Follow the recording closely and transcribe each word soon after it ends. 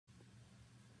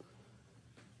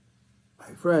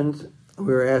My friends,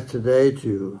 we are asked today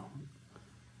to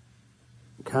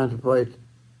contemplate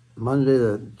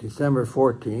Monday, December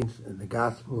 14th, in the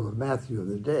Gospel of Matthew of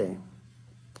the day.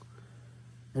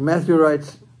 And Matthew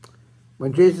writes,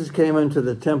 when Jesus came into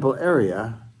the temple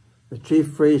area, the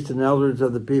chief priests and elders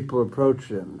of the people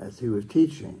approached him as he was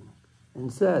teaching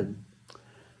and said,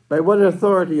 "By what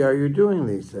authority are you doing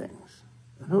these things?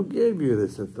 And who gave you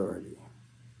this authority?"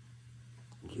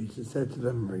 Jesus said to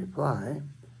them in reply,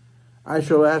 "I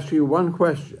shall ask you one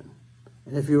question,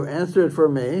 and if you answer it for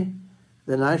me,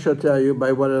 then I shall tell you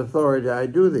by what authority I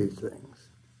do these things.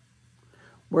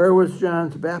 Where was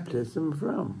John's baptism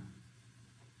from?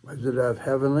 Was it of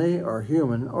heavenly or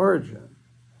human origin?"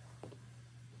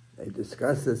 They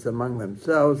discussed this among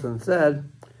themselves and said,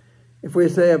 "If we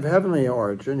say of heavenly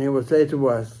origin, he will say to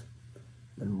us,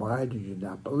 'Then why did you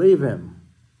not believe him?'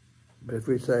 But if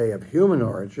we say of human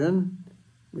origin,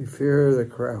 we fear the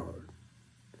crowd,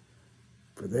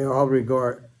 for they all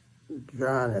regard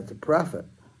John as a prophet."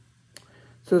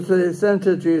 So they sent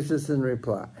to Jesus in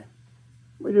reply,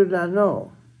 "We do not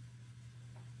know."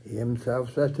 He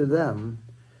himself said to them,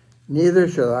 "Neither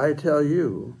shall I tell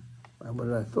you by what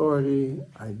authority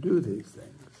I do these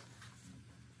things."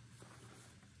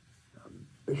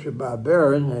 Bishop Bob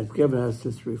Barron has given us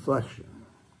this reflection.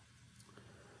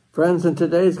 Friends, in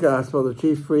today's gospel, the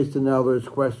chief priests and elders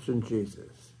questioned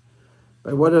Jesus,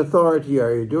 "By what authority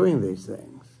are you doing these things?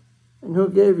 And who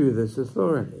gave you this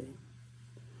authority?"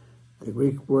 The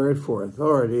Greek word for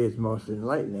authority is most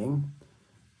enlightening,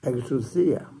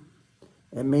 exousia.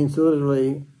 It means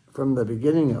literally from the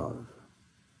beginning of.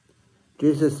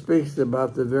 Jesus speaks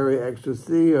about the very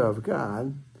exousia of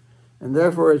God, and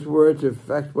therefore his words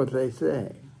affect what they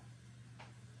say.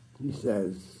 He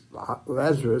says,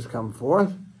 "Lazarus, come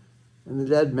forth," and the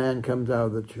dead man comes out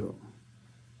of the tomb.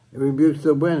 He rebukes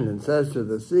the wind and says to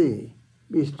the sea,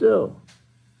 "Be still,"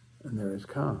 and there is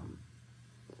calm.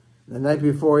 The night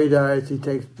before he dies, he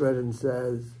takes bread and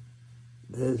says,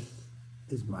 "This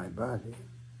is my body."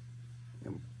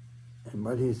 And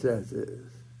what he says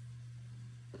is,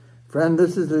 friend,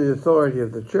 this is the authority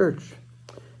of the church.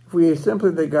 If we are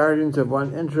simply the guardians of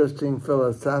one interesting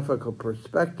philosophical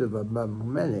perspective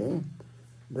among many,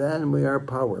 then we are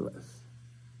powerless.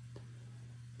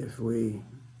 If we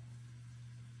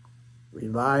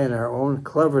rely on our own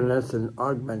cleverness and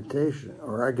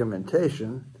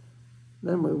argumentation,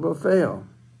 then we will fail.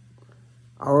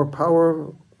 Our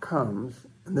power comes,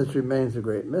 and this remains a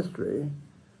great mystery,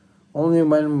 only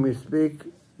when we speak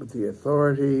with the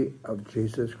authority of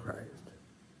Jesus Christ.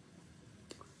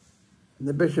 And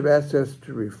the bishop asks us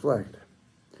to reflect,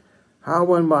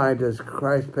 how and why does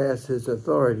Christ pass his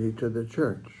authority to the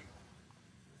church?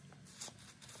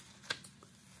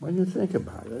 When you think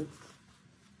about it,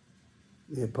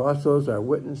 the apostles are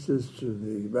witnesses to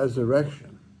the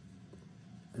resurrection,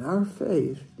 and our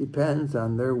faith depends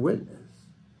on their witness.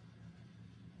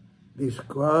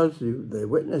 Because they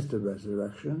witnessed the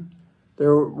resurrection,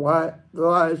 their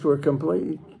lives were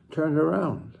completely turned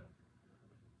around.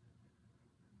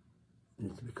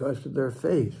 And it's because of their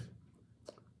faith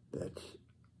that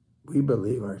we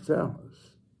believe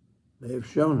ourselves. They have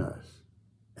shown us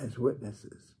as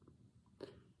witnesses.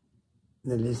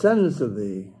 The descendants of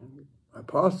the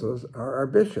apostles are our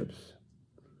bishops.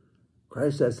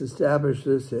 Christ has established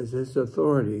this as his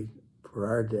authority for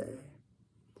our day.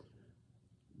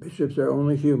 Bishops are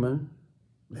only human.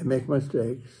 They make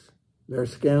mistakes. There are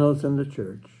scandals in the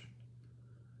church.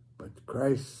 But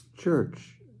Christ's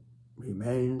church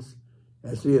remains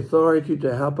as the authority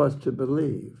to help us to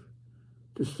believe,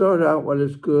 to sort out what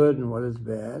is good and what is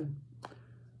bad,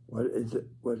 what is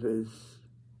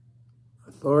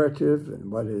authoritative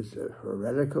and what is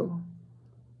heretical.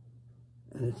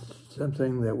 And it's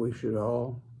something that we should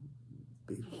all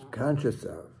be conscious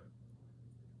of.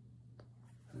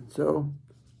 And so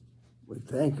we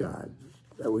thank God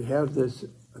that we have this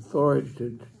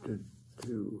authority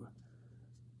to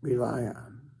rely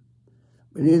on.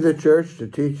 We need the church to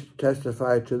teach,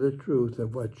 testify to the truth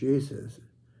of what Jesus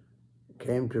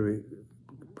came to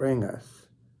bring us,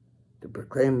 to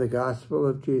proclaim the gospel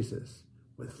of Jesus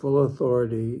with full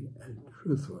authority and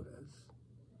truthfulness.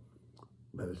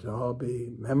 Let us all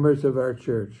be members of our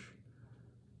church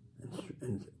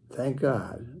and thank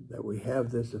God that we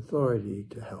have this authority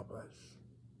to help us.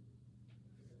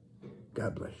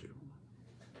 God bless you.